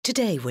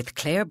Today with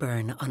Claire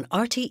Byrne on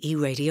RTE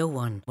Radio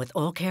 1 with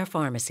All Care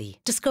Pharmacy.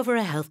 Discover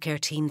a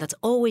healthcare team that's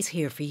always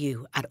here for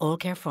you at All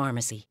Care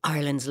Pharmacy,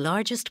 Ireland's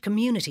largest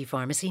community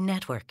pharmacy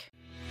network.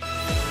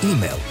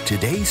 Email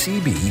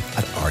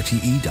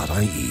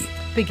todaycb@rte.ie.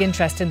 Big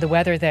interest in the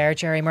weather there.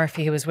 Jerry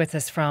Murphy, who was with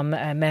us from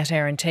Met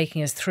Éireann,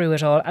 taking us through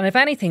it all. And if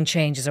anything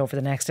changes over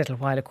the next little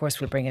while, of course,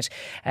 we'll bring it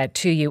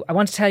to you. I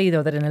want to tell you,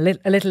 though, that in a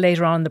little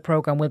later on in the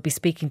programme, we'll be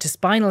speaking to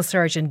spinal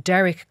surgeon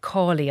Derek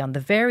Cawley on the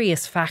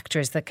various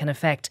factors that can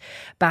affect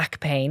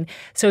back pain.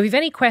 So if you have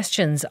any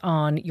questions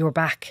on your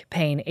back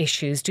pain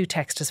issues, do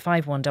text us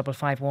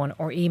 51551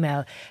 or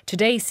email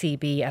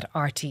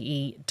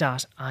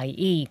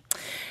todaycb@rte.ie.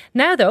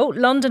 Now, though,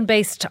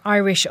 London-based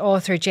Irish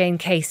author Jane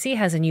Casey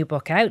has a new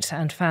book out,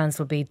 and fans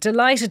will be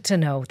delighted to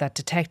know that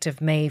Detective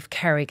Maeve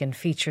Kerrigan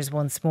features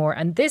once more.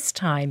 And this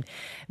time,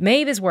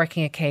 Maeve is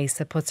working a case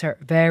that puts her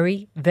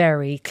very,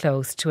 very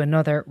close to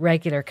another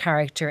regular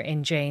character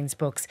in Jane's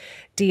books,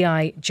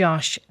 D.I.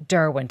 Josh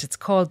Derwent. It's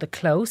called The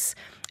Close.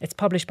 It's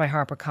published by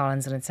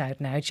HarperCollins and it's out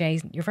now.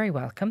 Jane, you're very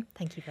welcome.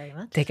 Thank you very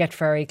much. They get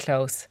very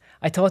close.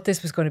 I thought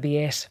this was going to be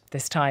it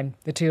this time,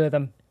 the two of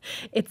them.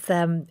 It's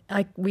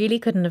I really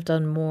couldn't have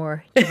done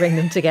more to bring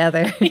them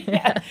together.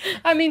 Yeah.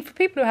 I mean, for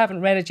people who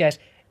haven't read it yet,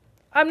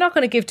 I'm not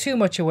going to give too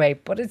much away,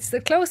 but it's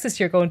the closest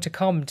you're going to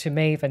come to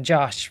Maeve and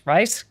Josh,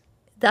 right?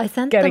 I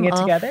sent Getting them it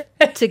off together.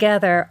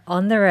 together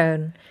on their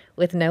own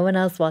with no one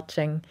else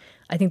watching.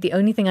 I think the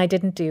only thing I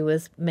didn't do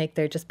was make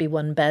there just be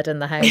one bed in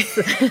the house.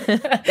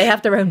 They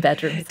have their own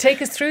bedrooms. Take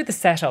us through the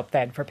setup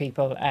then for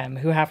people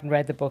who haven't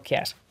read the book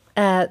yet.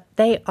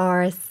 They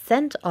are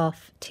sent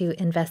off to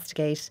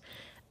investigate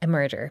a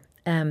murder.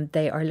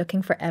 They are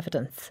looking for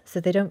evidence, so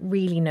they don't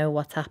really know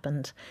what's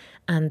happened.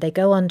 And they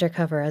go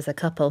undercover as a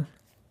couple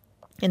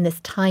in this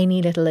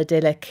tiny little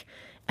idyllic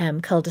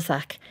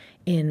cul-de-sac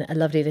in a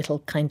lovely little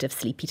kind of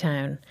sleepy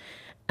town.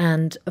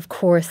 And of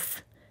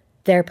course,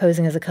 they're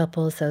posing as a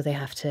couple, so they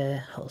have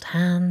to hold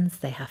hands,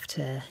 they have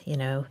to,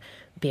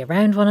 be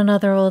around one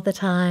another all the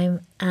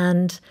time.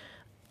 And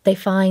they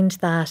find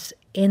that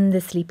in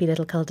this sleepy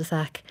little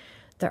cul-de-sac,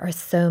 there are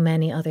so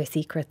many other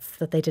secrets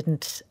that they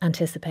didn't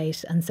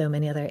anticipate and so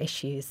many other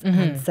issues. Mm-hmm.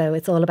 And so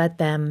it's all about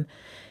them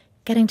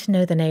getting to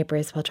know the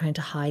neighbours while trying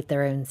to hide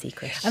their own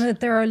secret. And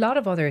there are a lot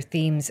of other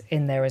themes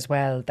in there as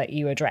well that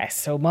you address.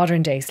 So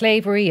modern day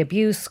slavery,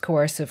 abuse,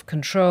 coercive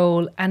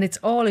control, and it's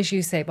all, as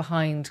you say,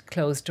 behind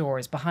closed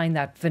doors, behind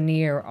that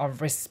veneer of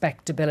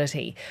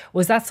respectability.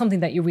 Was that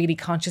something that you really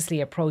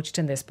consciously approached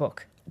in this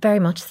book? Very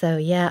much so,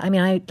 yeah. I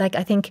mean,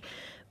 I think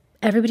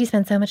everybody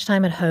spent so much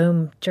time at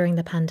home during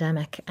the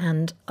pandemic,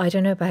 and I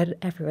don't know about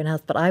everyone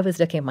else, but I was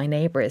looking at my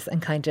neighbours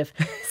and kind of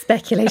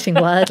speculating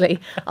wildly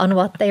on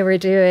what they were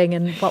doing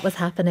and what was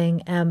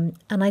happening. And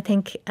I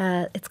think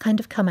it's kind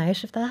of come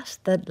out of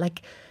that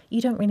like you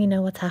don't really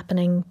know what's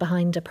happening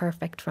behind a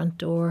perfect front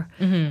door.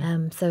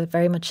 Mm-hmm. So it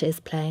very much is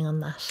playing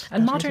on that.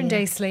 And modern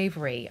day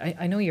slavery,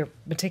 I know you're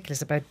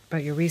meticulous about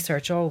your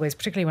research always,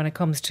 particularly when it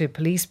comes to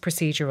police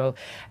procedural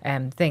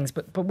things.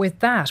 But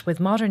with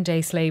modern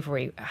day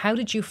slavery, how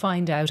did you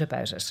find out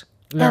about it,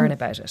 learn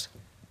about it?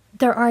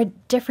 There are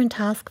different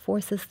task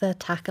forces that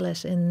tackle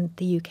it in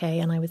the UK,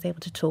 and I was able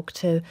to talk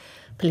to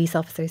police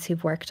officers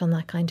who've worked on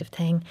that kind of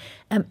thing.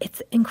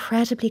 It's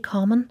incredibly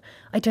common.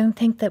 I don't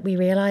think that we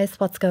realise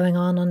what's going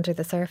on under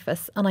the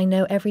surface. And I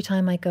know every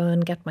time I go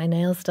and get my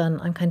nails done,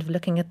 I'm kind of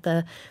looking at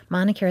the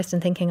manicurist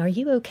and thinking, are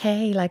you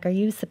okay? Like, are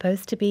you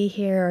supposed to be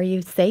here? Are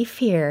you safe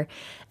here?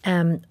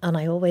 And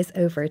I always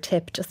over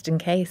tip just in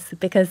case,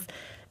 because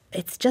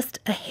it's just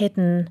a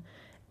hidden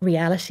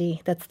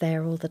reality that's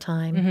there all the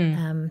time.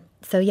 Mm-hmm.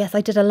 So yes,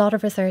 I did a lot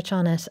of research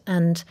on it,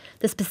 and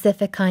the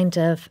specific kind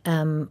of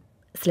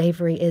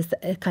slavery is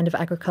a kind of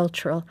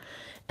agricultural.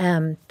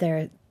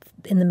 They're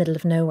in the middle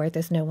of nowhere.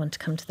 There's no one to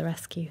come to the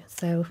rescue.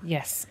 So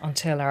yes,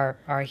 until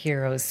our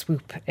heroes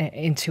swoop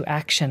into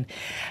action.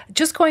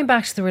 Just going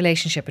back to the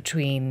relationship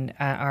between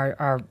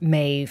our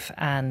Maeve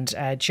and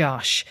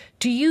Josh,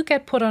 do you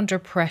get put under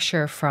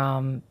pressure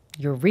from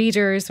your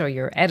readers or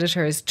your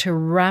editors to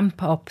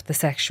ramp up the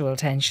sexual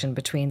tension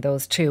between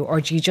those two,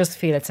 or do you just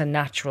feel it's a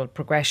natural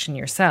progression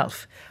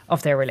yourself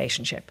of their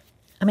relationship?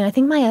 I mean, I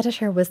think my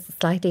editor was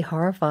slightly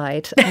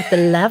horrified at the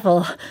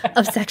level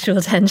of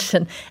sexual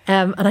tension.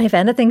 And if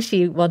anything,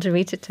 she wanted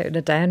me to tone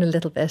it down a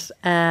little bit.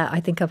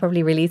 I think I'll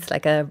probably release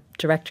like a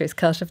director's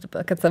cut of the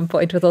book at some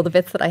point with all the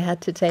bits that I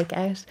had to take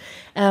out.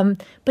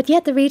 But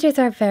yet the readers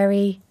are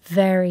very,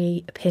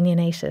 very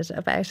opinionated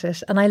about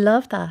it. And I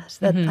love that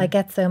I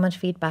get so much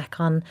feedback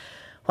on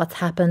what's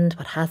happened,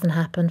 what hasn't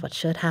happened, what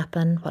should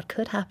happen, what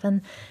could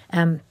happen.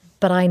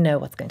 But I know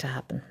what's going to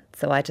happen.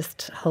 So I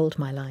just hold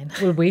my line.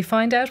 Will we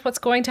find out what's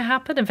going to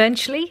happen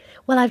eventually?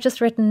 Well, I've just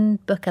written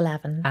book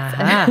 11.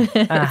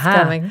 It's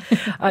coming.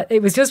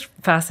 It was just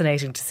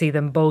fascinating to see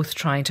them both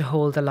trying to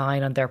hold the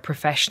line on their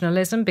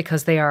professionalism,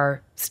 because they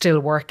are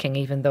still working,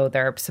 even though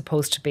they're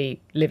supposed to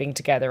be living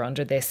together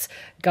under this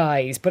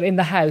guise. But in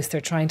the house, they're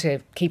trying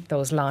to keep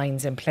those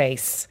lines in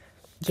place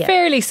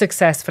fairly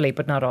successfully,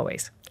 but not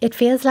always. It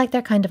feels like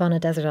they're kind of on a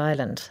desert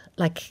island.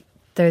 Like,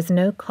 there's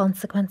no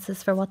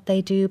consequences for what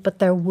they do, but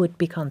there would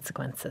be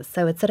consequences.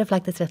 So it's sort of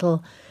like this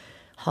little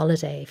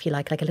holiday, if you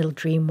like a little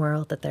dream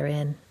world that they're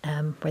in,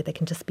 where they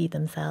can just be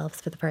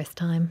themselves for the first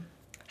time.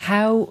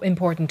 How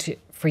important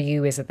for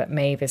you is it that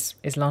Maeve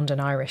is London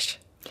Irish?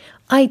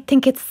 I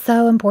think it's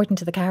so important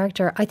to the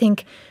character. I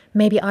think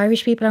maybe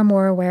Irish people are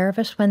more aware of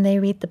it when they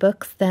read the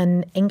books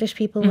than English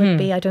people would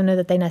be. I don't know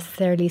that they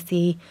necessarily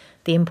see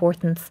the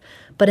importance.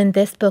 But in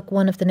this book,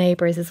 one of the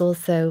neighbours is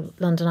also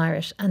London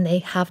Irish, and they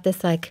have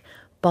this like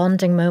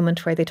bonding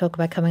moment where they talk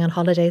about coming on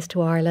holidays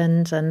to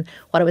Ireland and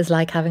what it was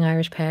like having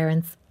Irish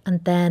parents.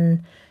 And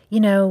then, you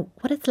know,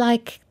 what it's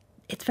like.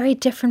 It's very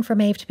different for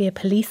Maeve to be a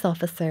police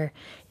officer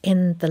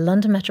in the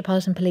London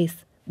Metropolitan Police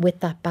with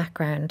that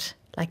background.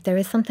 Like there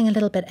is something a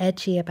little bit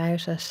edgy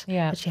about it.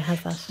 Yeah. That she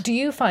has that. Do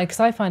you find,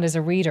 because I find as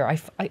a reader, I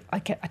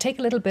take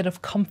a little bit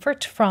of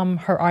comfort from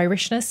her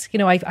Irishness. You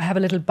know, I have a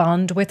little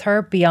bond with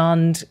her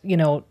beyond, you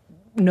know,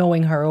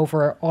 knowing her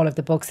over all of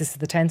the books. This is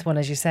the 10th one,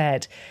 as you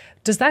said.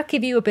 Does that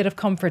give you a bit of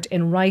comfort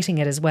in writing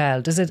it as well?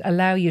 Does it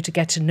allow you to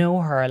get to know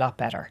her a lot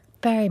better?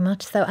 Very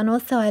much so. And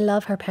also I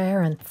love her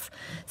parents.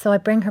 So I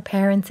bring her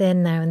parents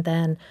in now and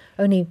then,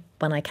 only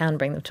when I can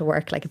bring them to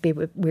work. Like it'd be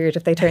weird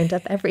if they turned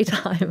up every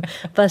time.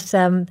 But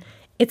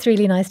it's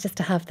really nice just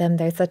to have them.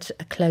 They're such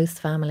a close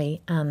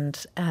family.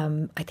 And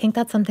I think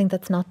that's something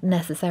that's not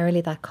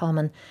necessarily that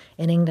common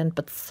in England,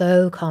 but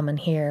so common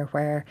here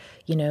where,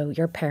 you know,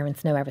 your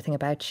parents know everything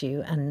about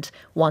you and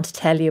want to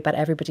tell you about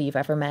everybody you've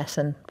ever met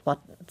and what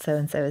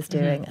so-and-so is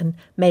doing. And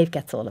Maeve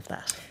gets all of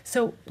that.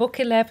 So book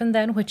 11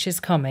 then, which is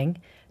coming,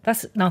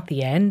 that's not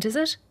the end, is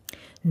it?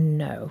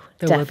 No,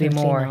 there will be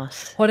more.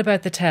 Not. What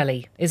about the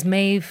telly? Is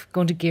Maeve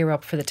going to gear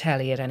up for the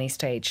telly at any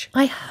stage?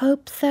 I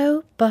hope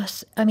so,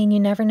 but I mean, you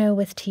never know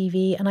with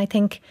TV. And I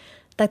think,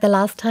 like the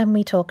last time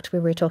we talked, we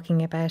were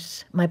talking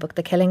about my book,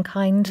 The Killing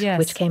Kind, yes,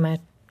 which came out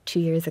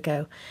 2 years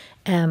ago,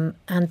 and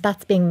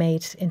that's being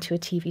made into a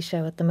TV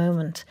show at the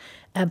moment.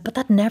 But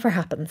that never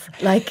happens.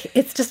 Like,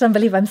 it's just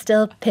unbelievable. I'm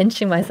still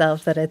pinching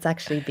myself that it's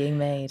actually being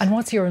made. And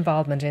what's your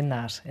involvement in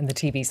that, in the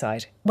TV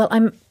side? Well,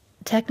 I'm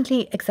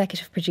technically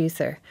executive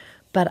producer,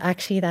 but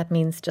actually that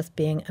means just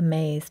being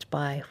amazed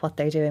by what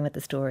they're doing with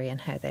the story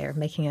and how they're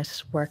making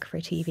it work for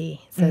TV.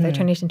 So they're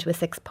turning it into a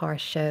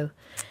 6-part show,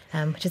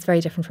 which is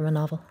very different from a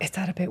novel. Is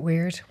that a bit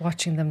weird,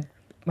 watching them?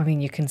 I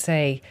mean, you can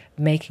say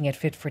making it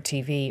fit for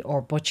TV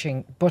or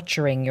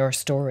butchering your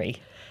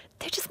story.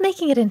 They're just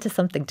making it into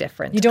something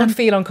different. You don't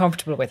feel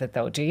uncomfortable with it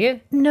though, do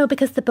you? No,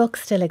 because the book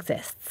still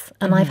exists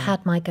and I've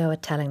had my go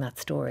at telling that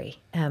story.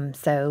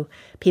 So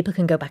people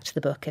can go back to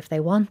the book if they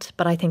want,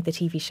 but I think the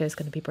TV show is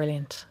going to be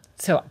brilliant.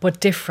 So, but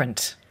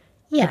different.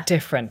 Yeah, but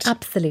different.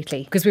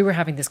 Absolutely. Because we were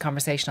having this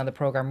conversation on the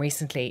programme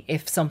recently.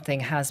 If something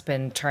has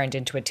been turned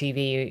into a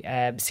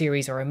TV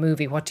series or a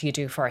movie, what do you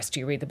do first? Do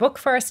you read the book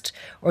first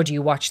or do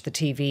you watch the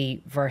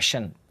TV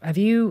version? Have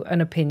you an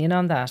opinion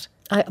on that?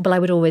 I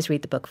would always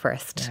read the book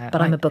first,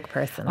 but I'm a book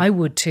person. I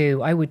would too.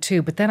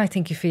 But then I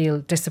think you feel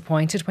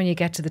disappointed when you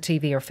get to the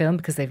TV or film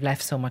because they've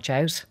left so much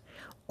out.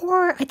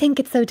 Or I think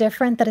it's so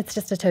different that it's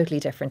just a totally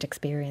different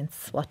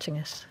experience watching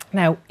it.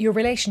 Now, your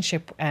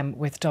relationship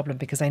with Dublin,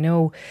 because I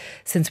know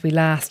since we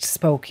last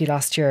spoke, you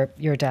lost your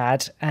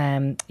dad.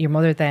 Your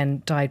mother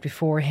then died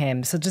before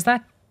him. So does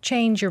that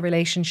change your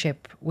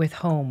relationship with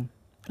home?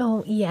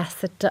 Oh,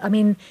 yes.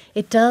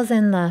 It does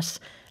in that,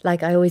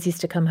 like, I always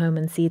used to come home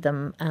and see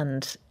them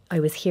and I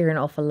was here an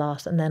awful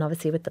lot. And then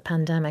obviously with the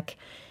pandemic,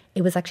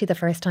 it was actually the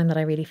first time that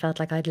I really felt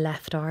like I'd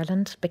left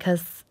Ireland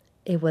because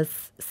it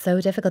was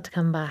so difficult to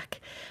come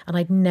back. And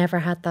I'd never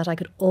had that. I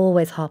could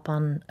always hop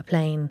on a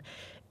plane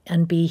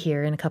and be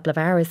here in a couple of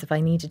hours if I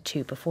needed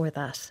to before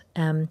that.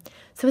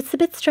 So it's a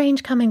bit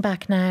strange coming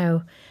back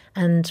now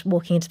and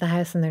walking into the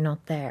house and they're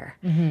not there.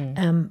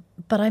 Mm-hmm.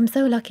 But I'm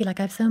so lucky. Like,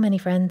 I have so many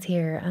friends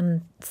here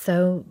and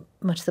so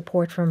much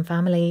support from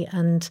family.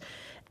 And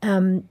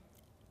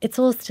it's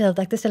all still,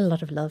 like, there's still a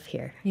lot of love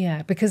here.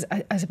 Yeah, because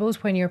I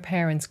suppose when your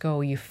parents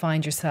go, you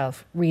find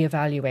yourself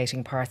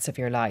reevaluating parts of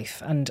your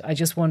life. And I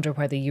just wonder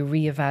whether you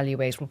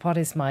reevaluate, well, what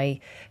is my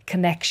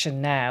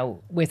connection now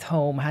with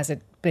home? Has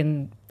it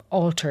been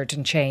altered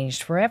and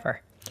changed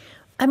forever?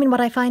 I mean, what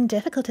I find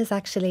difficult is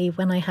actually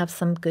when I have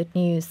some good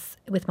news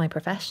with my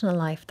professional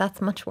life,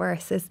 that's much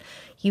worse, is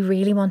you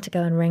really want to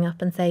go and ring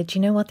up and say, do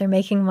you know what, they're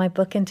making my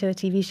book into a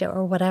TV show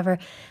or whatever.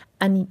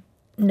 And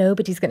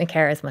nobody's going to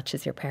care as much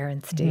as your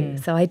parents do.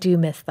 So I do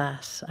miss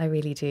that. I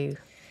really do.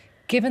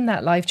 Given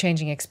that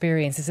life-changing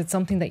experience, is it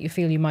something that you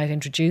feel you might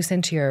introduce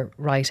into your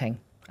writing?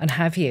 And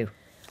have you?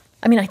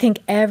 I mean, I think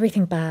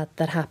everything bad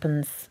that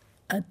happens,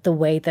 the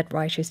way that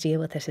writers deal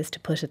with it is to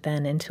put it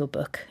then into a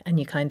book and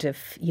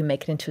you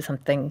make it into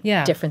something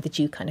different that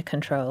you kind of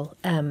control.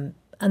 And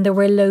there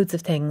were loads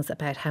of things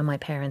about how my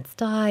parents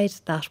died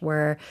that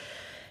were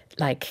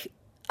like,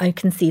 I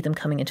can see them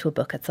coming into a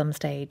book at some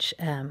stage.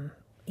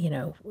 You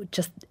know,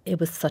 just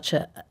it's such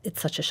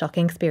a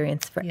shocking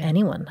experience for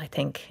anyone, I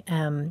think.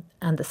 And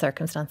the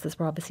circumstances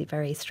were obviously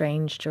very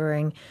strange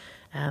during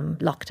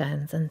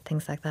lockdowns and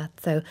things like that.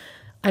 So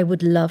I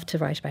would love to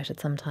write about it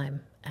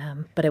sometime,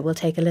 but it will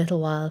take a little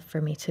while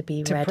for me to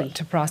be ready.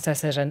 To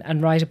process it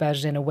and write about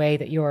it in a way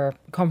that you're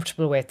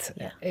comfortable with,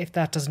 if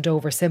that doesn't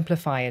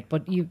oversimplify it.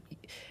 But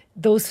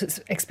those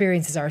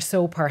experiences are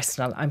so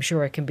personal, I'm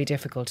sure it can be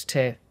difficult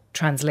to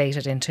translate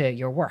it into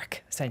your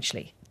work,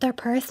 essentially. They're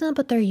personal,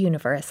 but they're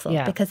universal,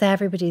 because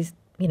everybody's,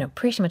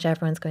 pretty much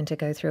everyone's going to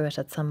go through it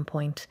at some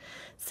point.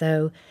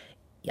 So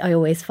I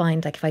always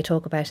find, like, if I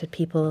talk about it,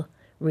 people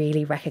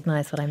really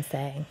recognise what I'm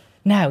saying.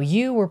 Now,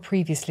 you were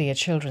previously a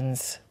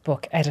children's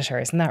book editor,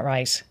 isn't that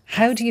right?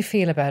 How do you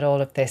feel about all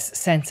of this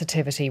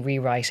sensitivity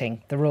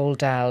rewriting, the Roald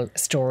Dahl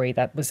story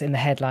that was in the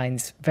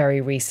headlines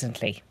very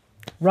recently?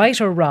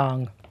 Right or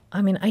wrong?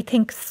 I mean, I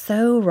think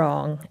so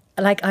wrong.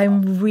 Like,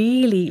 I'm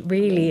really,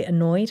 really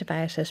annoyed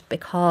about it,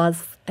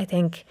 because I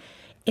think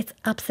it's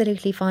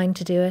absolutely fine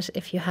to do it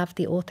if you have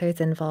the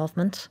author's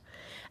involvement.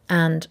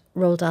 And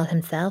Roald Dahl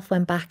himself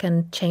went back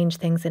and changed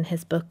things in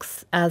his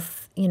books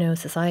as,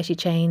 society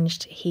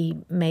changed. He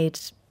made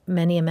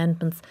many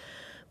amendments.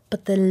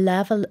 But the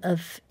level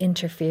of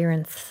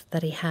interference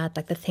that he had,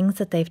 like the things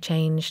that they've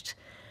changed,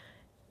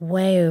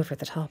 way over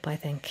the top, I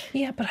think.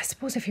 Yeah, but I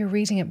suppose if you're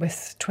reading it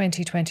with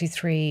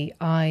 2023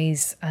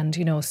 eyes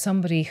and,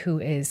 somebody who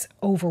is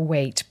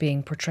overweight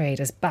being portrayed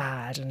as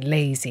bad and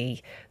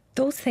lazy,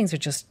 those things are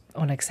just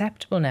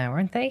unacceptable now,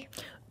 aren't they?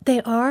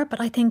 They are, but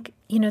I think,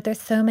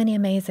 there's so many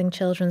amazing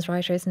children's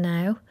writers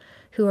now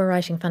who are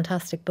writing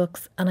fantastic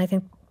books. And I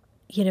think,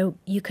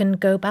 you can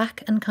go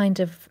back and kind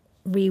of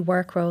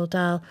rework Roald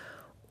Dahl,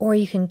 or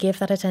you can give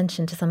that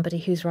attention to somebody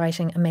who's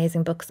writing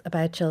amazing books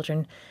about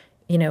children,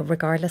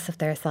 regardless of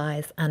their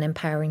size, and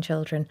empowering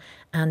children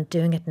and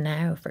doing it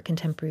now for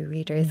contemporary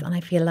readers. And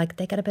I feel like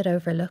they get a bit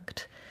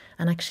overlooked.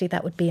 And actually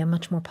that would be a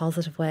much more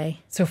positive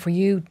way. So for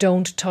you,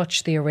 don't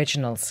touch the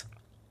originals.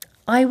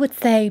 I would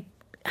say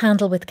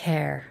handle with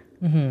care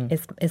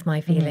is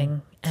my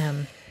feeling.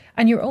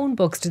 And your own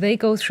books, do they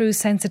go through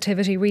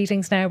sensitivity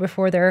readings now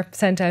before they're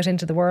sent out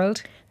into the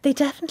world? They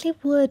definitely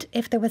would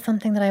if there was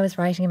something that I was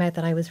writing about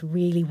that I was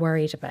really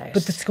worried about.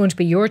 But it's going to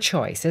be your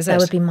choice, is it? That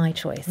would be my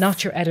choice.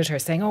 Not your editor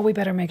saying, we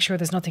better make sure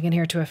there's nothing in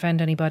here to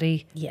offend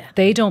anybody. Yeah.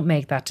 They don't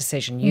make that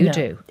decision. You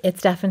do.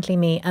 It's definitely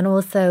me. And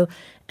also,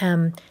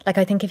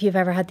 I think if you've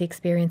ever had the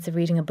experience of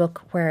reading a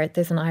book where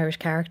there's an Irish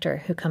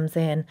character who comes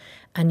in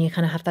and you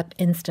kind of have that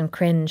instant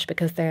cringe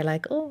because they're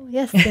like, oh,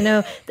 yes,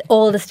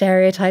 all the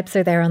stereotypes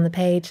are there on the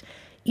page.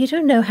 You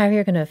don't know how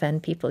you're going to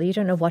offend people. You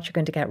don't know what you're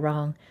going to get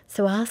wrong.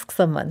 So ask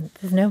someone.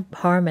 There's no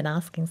harm in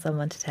asking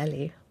someone to tell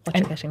you what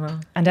you're getting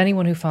wrong. And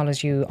anyone who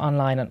follows you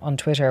online on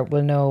Twitter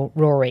will know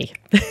Rory.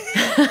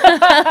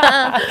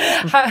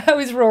 How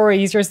is Rory?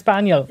 He's your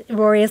spaniel.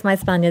 Rory is my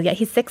spaniel. Yeah,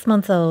 he's 6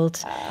 months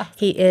old.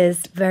 He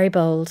is very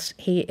bold.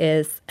 He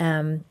is,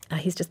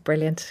 he's just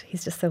brilliant.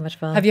 He's just so much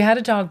fun. Have you had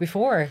a dog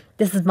before?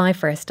 This is my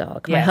first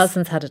dog. Yes. My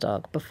husband's had a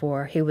dog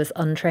before. He was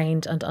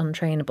untrained and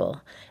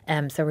untrainable.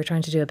 So we're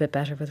trying to do a bit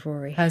better with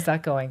Rory. How's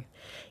that going?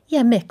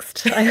 Yeah,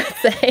 mixed, I would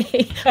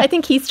say. I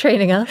think he's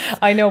training us.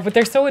 I know, but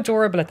they're so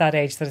adorable at that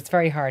age that it's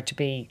very hard to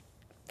be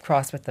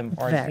cross with them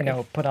or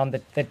put on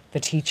the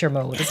teacher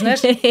mode,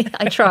 isn't it?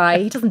 I try.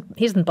 He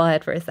doesn't buy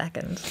it for a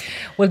second.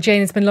 Well,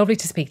 Jane, it's been lovely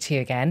to speak to you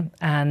again,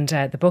 and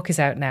the book is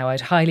out now. I'd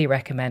highly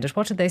recommend it.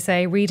 What did they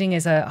say? Reading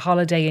is a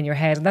holiday in your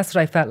head, and that's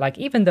what I felt like,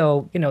 even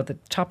though the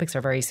topics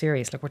are very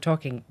serious, like we're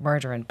talking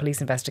murder and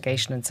police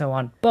investigation and so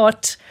on,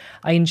 but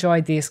I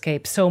enjoyed the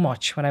escape so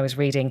much when I was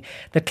reading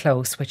The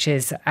Close, which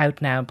is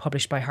out now and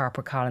published by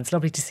HarperCollins.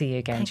 Lovely to see you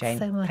again. Thanks Jane.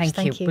 so much.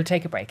 Thank you. We'll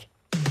take a break.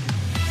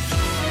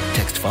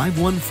 Text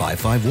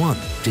 51551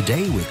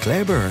 today with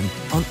Claire Byrne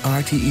on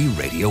RTE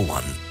Radio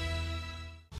 1.